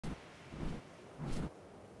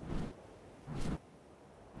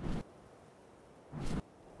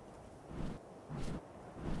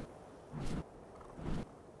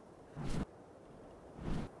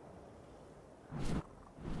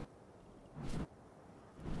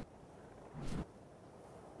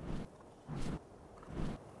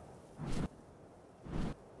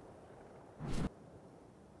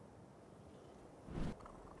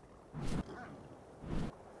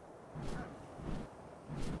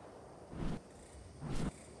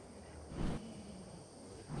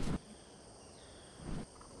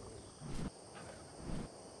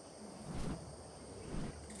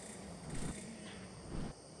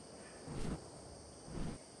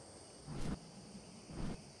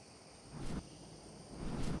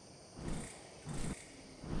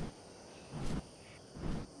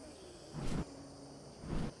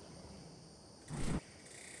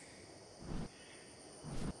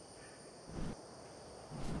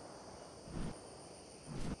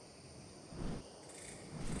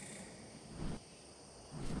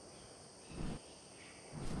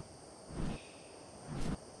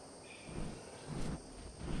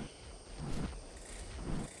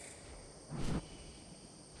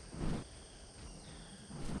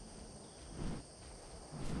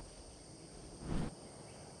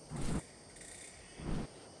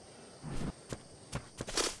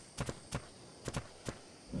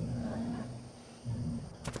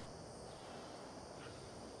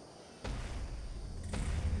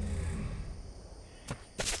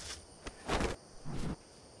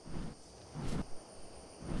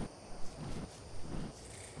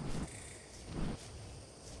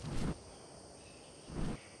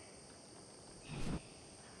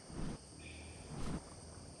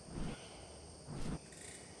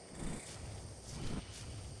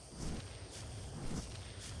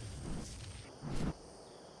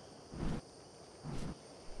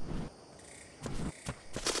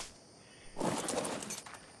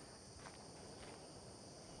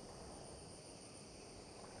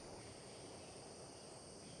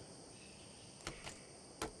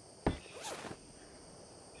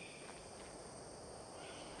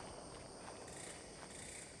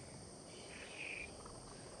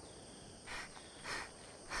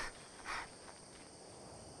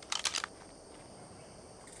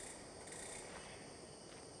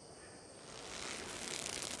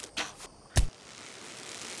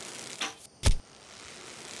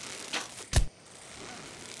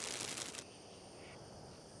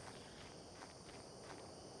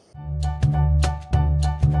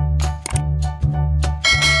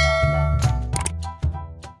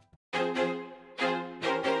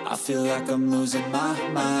feel like I'm losing my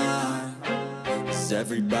mind. Is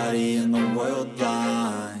everybody in the world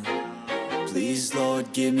blind? Please,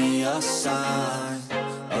 Lord, give me a sign,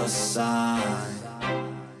 a sign.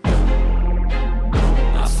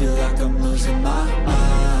 I feel like I'm losing my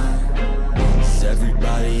mind. Is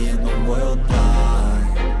everybody in the world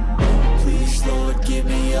blind? Please, Lord, give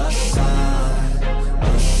me a sign,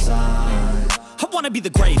 a sign. I wanna be the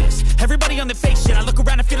greatest. Everybody on the fake shit. I look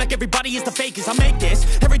around and feel like everybody is the fakest. I make this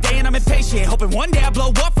every day and I'm impatient, hoping one day I blow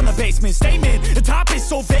up from the basement. Statement, the top is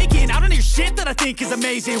so vacant. I don't hear shit that I think is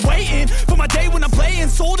amazing. Waiting for my day when I'm playing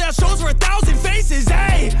sold out shows for 1,000 faces.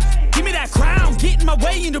 Hey, give me that crown, get in my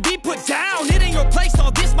way and to be put down. It ain't your place,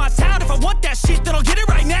 all this my town. If I want that shit, then I'll get it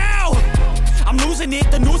right now. I'm losing it,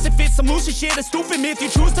 the noose it fits. I'm losing shit, a stupid myth. You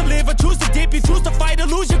choose to live or choose to dip. You choose to fight or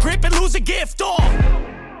lose your grip and lose a gift.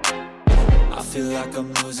 I feel like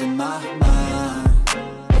I'm losing my mind.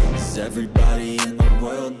 Is everybody in the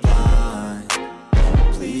world blind?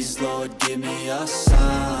 Please, Lord, give me a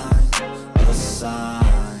sign, a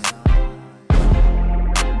sign.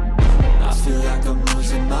 I feel like I'm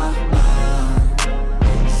losing my mind.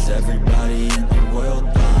 Is everybody in the world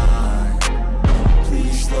blind?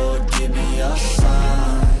 Please, Lord, give me a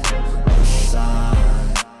sign, a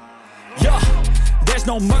sign. Yeah. There's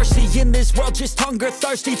no mercy in this world, just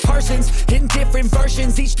hunger-thirsty persons in different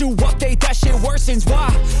versions. Each new update, that shit worsens. Why?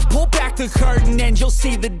 Pull back the curtain and you'll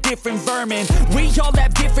see the different vermin. We all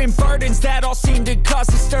have different burdens that all seem to cause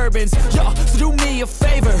disturbance. Yo, so do me a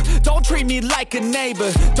favor, don't treat me like a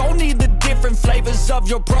neighbor. Don't need the different flavors of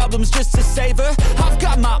your problems just to savor. I've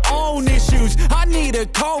got my own issues, I need a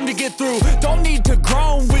comb to get through. Don't need to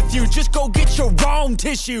groan with you, just go get your own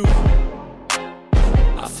tissue.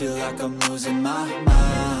 I feel like I'm losing my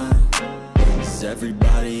mind. Is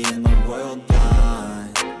everybody in the world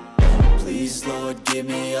blind? Please, Lord, give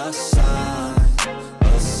me a sign,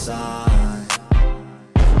 a sign.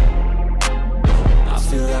 I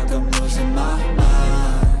feel like I'm losing my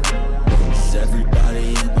mind. Is everybody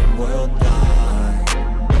in the world blind?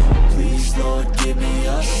 Please, Lord, give me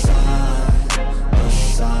a sign, a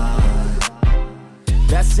sign.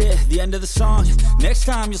 That's it, the end of the song. Next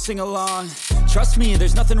time you'll sing along. Trust me,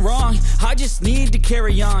 there's nothing wrong. I just need to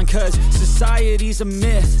carry on, cause society's a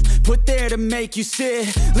myth put there to make you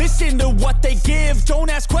sit. Listen to what they give. Don't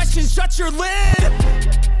ask questions, shut your lid.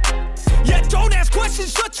 Yeah, don't ask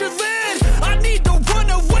questions, shut your lid. I need to run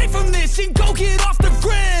away from this and go get off the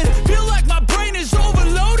grid. Feel like my brain is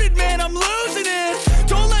overloaded, man, I'm losing it.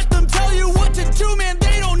 Don't let them tell you what to do, man,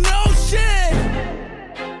 they don't know shit.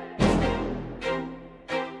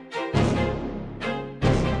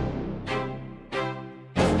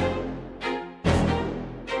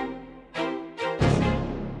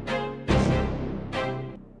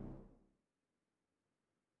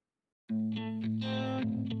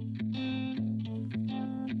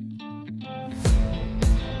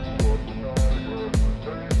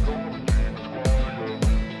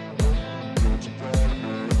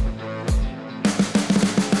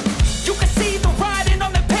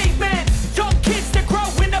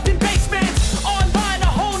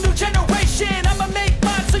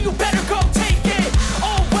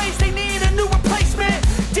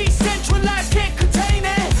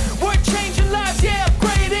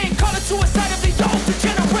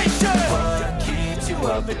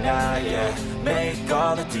 Make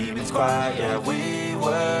all the demons quiet, yeah. We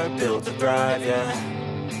were built to thrive, yeah.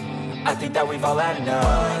 I think that we've all had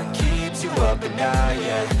enough. What keeps you up at night,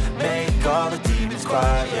 yeah. Make all the demons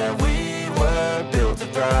quiet, yeah. We were built to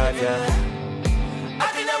thrive, yeah. I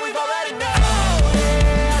think that we've all had enough.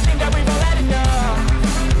 Yeah, I think that we've all had enough.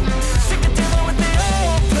 Sick of dealing with the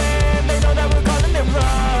old plan. They know that we're calling it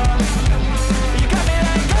wrong. You got me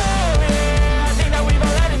like, oh yeah, I think that we've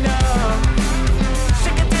all had enough.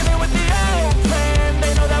 Sick of dealing with the old plan.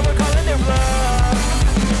 They know that we're calling it wrong.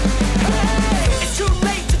 Hey, it's too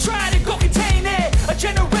late to try to go contain it. A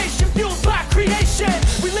generation fueled by creation.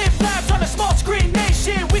 We live lives on a small screen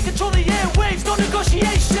nation. We control the airwaves, no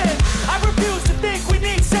negotiation. I refuse to think we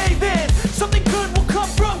need saving. Something good will come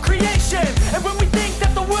from creation. And when we think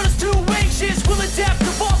that the world is too anxious, we'll adapt,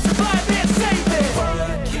 evolve, survive, and save it.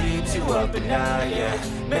 What keeps you up at night, yeah.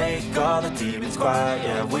 Make all the demons quiet,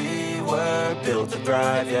 yeah. We were built to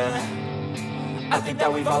thrive, yeah. I think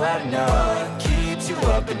that we've all had enough. What keeps you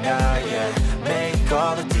up at night, yeah. Make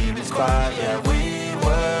all the demons quiet, yeah. We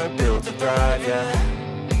were built to thrive, yeah.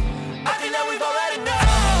 I think that we've all had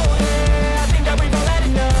enough. Yeah, I think that we've all had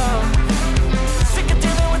enough. Sick of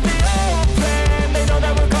dealing with the old plan. They know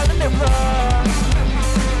that we're calling it wrong.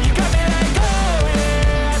 You got me like, oh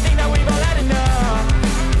yeah, I think that we've all had enough.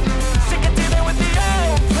 Sick of dealing with the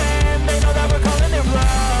old plan. They know that we're calling it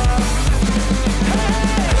wrong.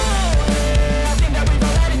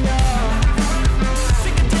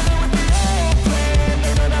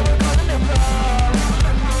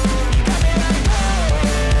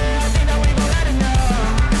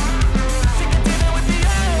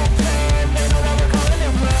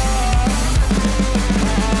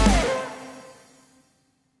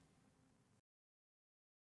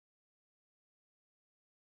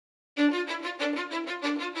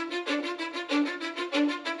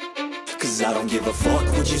 Cause I don't give a fuck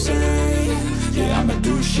what you say. Yeah, I'ma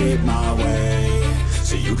do shit my way.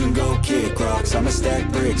 So you can go kick rocks, I'ma stack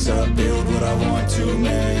bricks up, build what I want to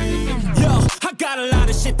make. Yo, I got a lot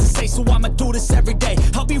of shit to say, so I'ma do this every day.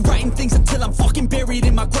 I'll be writing things until I'm fucking buried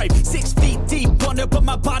in my grave. 6 feet deep under, but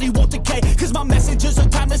my body won't decay. Cause my messages are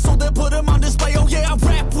timeless, so they'll put them on display. Oh yeah, I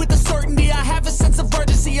rap with a certainty, I have a sense of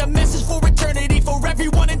urgency. A message for eternity, for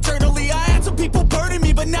everyone internally. I had some people burning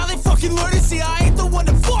me, but now they fucking learn to see I ain't the one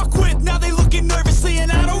to fuck with, now they looking nervously.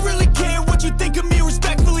 And I don't really care what you think of me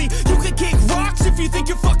respectfully. You can kick rocks if you think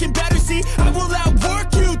you're fucking better, see. I will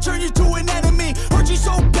outwork you, turn you to an enemy. Hurt you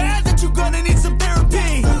so bad that you're gonna need some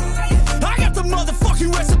therapy. I got the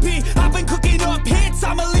motherfucking recipe. I've been cooking up hits,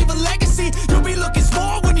 I'ma leave a legacy. You'll be looking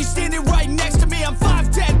small when you're standing right next to me. I'm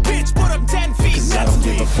 5'10", bitch, but I'm 10 feet. Cause I don't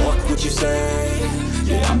give a fuck what you say.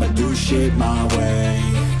 Yeah, I'ma do shit my way.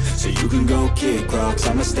 So you can go kick rocks,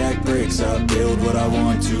 I'ma stack bricks up, build what I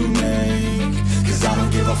want to make. Cause I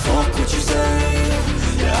don't give a fuck what you say.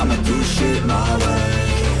 Yeah, I'ma do shit my way.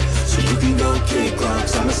 So you can go kick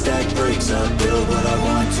rocks, I'ma stack bricks up, build what I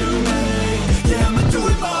want to make. Yeah, I'ma do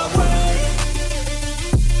it my way.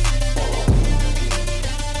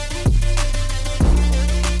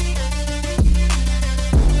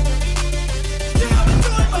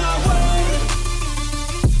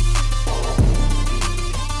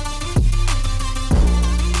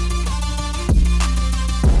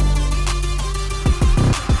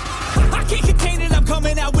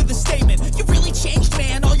 Coming out with a statement. You really changed,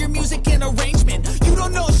 man, all your music and arrangement. You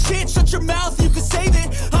don't know shit, shut your mouth, you can save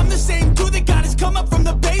it. I'm the same dude that got his come up from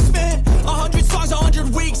the basement. 100 songs,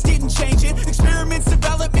 100 weeks, didn't change it. Experiments,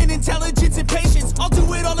 development, intelligence, and patience. I'll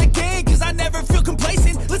do it all again, cause I never feel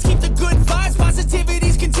complacent. Let's keep the good vibes,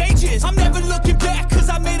 positivity's contagious. I'm never looking back, cause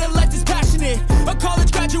I made a life that's passionate. A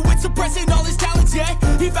college graduate suppressing all his talents, yeah.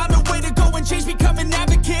 He found a way to go and change, become an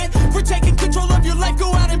advocate. For taking control of your life,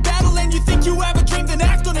 go out and battle. And you think you have a dream, then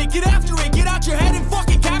act on it. Get after it, get out your head and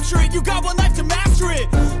fucking capture it. You got one life to master it.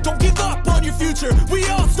 Don't give up on your future, we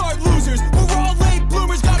all start losers. We're all late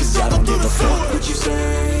bloomers, gotta struggle through the sewer. I don't give a fuck what you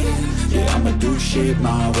say. Yeah, I'ma do shit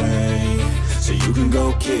my way. So you can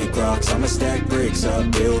go kick rocks, I'ma stack bricks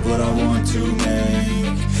up, build what I want to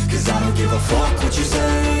make. Cause I don't give a fuck what you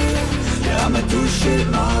say. Yeah, I'ma do shit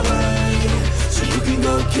my way. So you can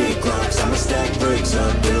go kick rocks, I'ma stack bricks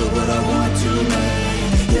up, build what I want to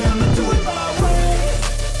make. Yeah, I'ma do it my way.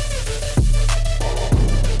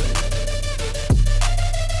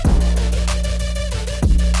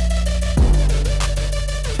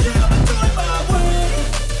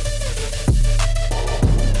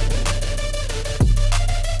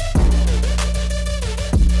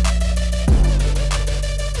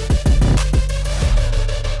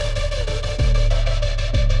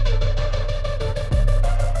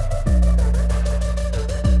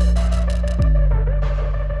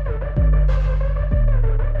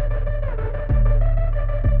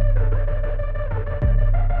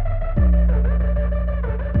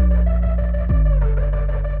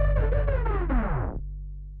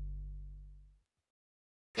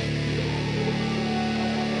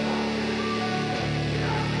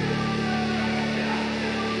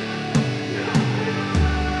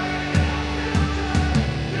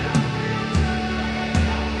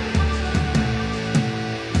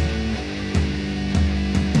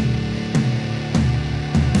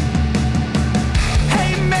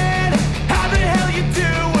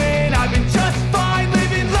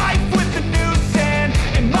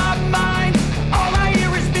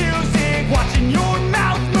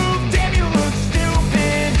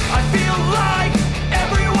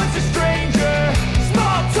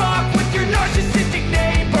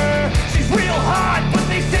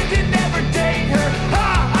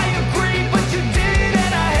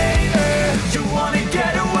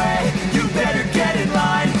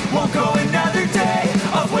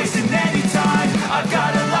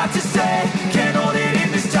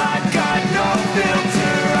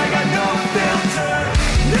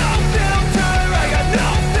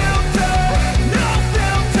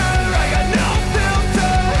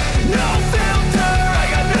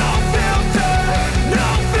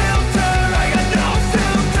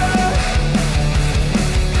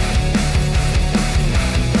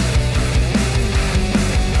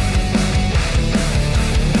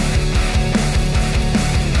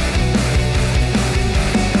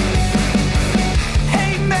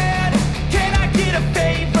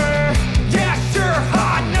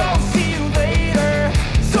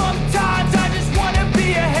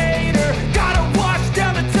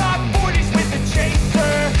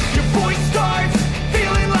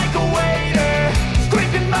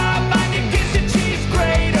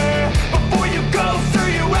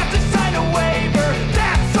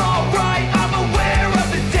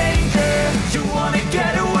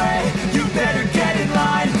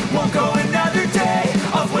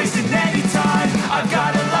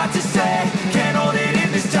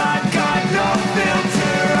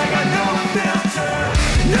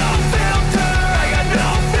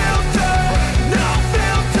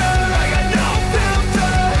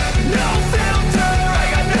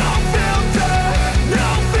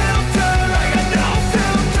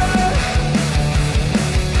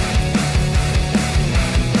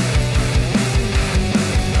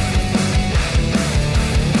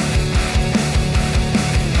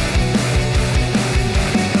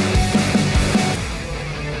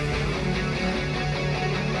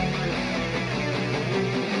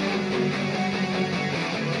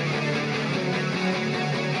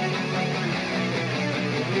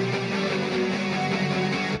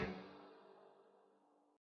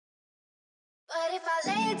 But if I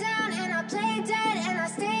lay down and I play dead and I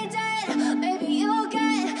stay dead, maybe you'll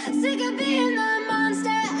get sick of being the monster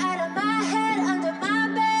out of my head, under my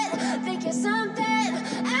bed. Think you're something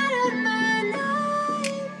out of my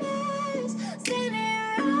nightmares,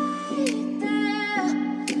 standing right there.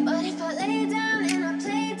 But if I lay down and I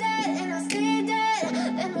play dead and I stay dead,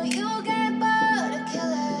 then will you get bored of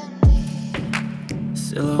killing me?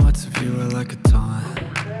 Silhouettes of you are like a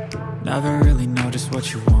taunt. Never really know just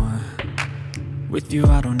what you want. With you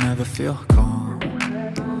I don't ever feel calm.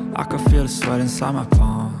 I can feel the sweat inside my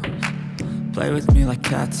palms. Play with me like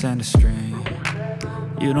cats and a string.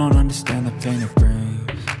 You don't understand the pain it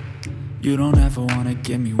brings. You don't ever wanna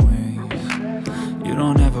give me wings. You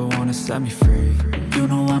don't ever wanna set me free. You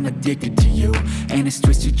know I'm addicted to you, and it's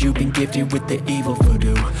twisted, you've been gifted with the evil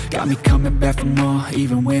voodoo. Got me coming back for more,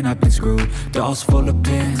 even when I've been screwed. Dolls full of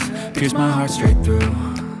pins, pierce my heart straight through.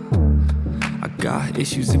 I got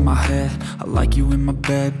issues in my head, I like you in my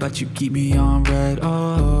bed, but you keep me on red.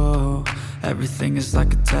 Oh, everything is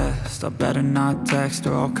like a test, I better not text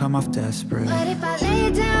or I'll come off desperate. But if I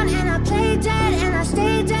lay down and I play dead and I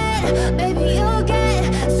stay dead, maybe you'll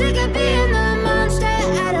get sick of being the monster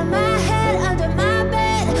out of my head, under my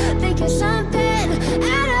bed. Think you're something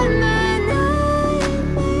out of my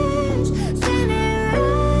nightmares, standing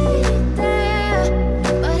right there.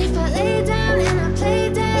 But if I lay down and I play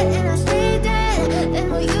dead and I stay dead, then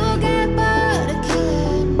will you get bored of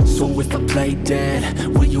killing me? So if I play dead,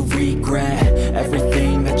 will you regret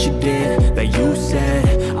everything that you did, that you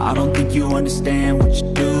said? I don't think you understand what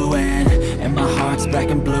you're doing, and my heart's black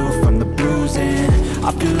and blue from the bruising.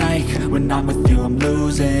 I feel like when I'm with you I'm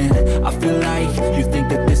losing. I feel like you think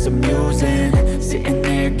that this amusing, sitting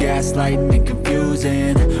there gaslighting and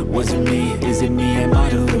confusing. Was it me? Is it me? Am I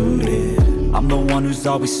deluded? I'm the one who's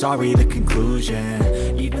always sorry, the conclusion.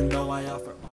 Even though I offer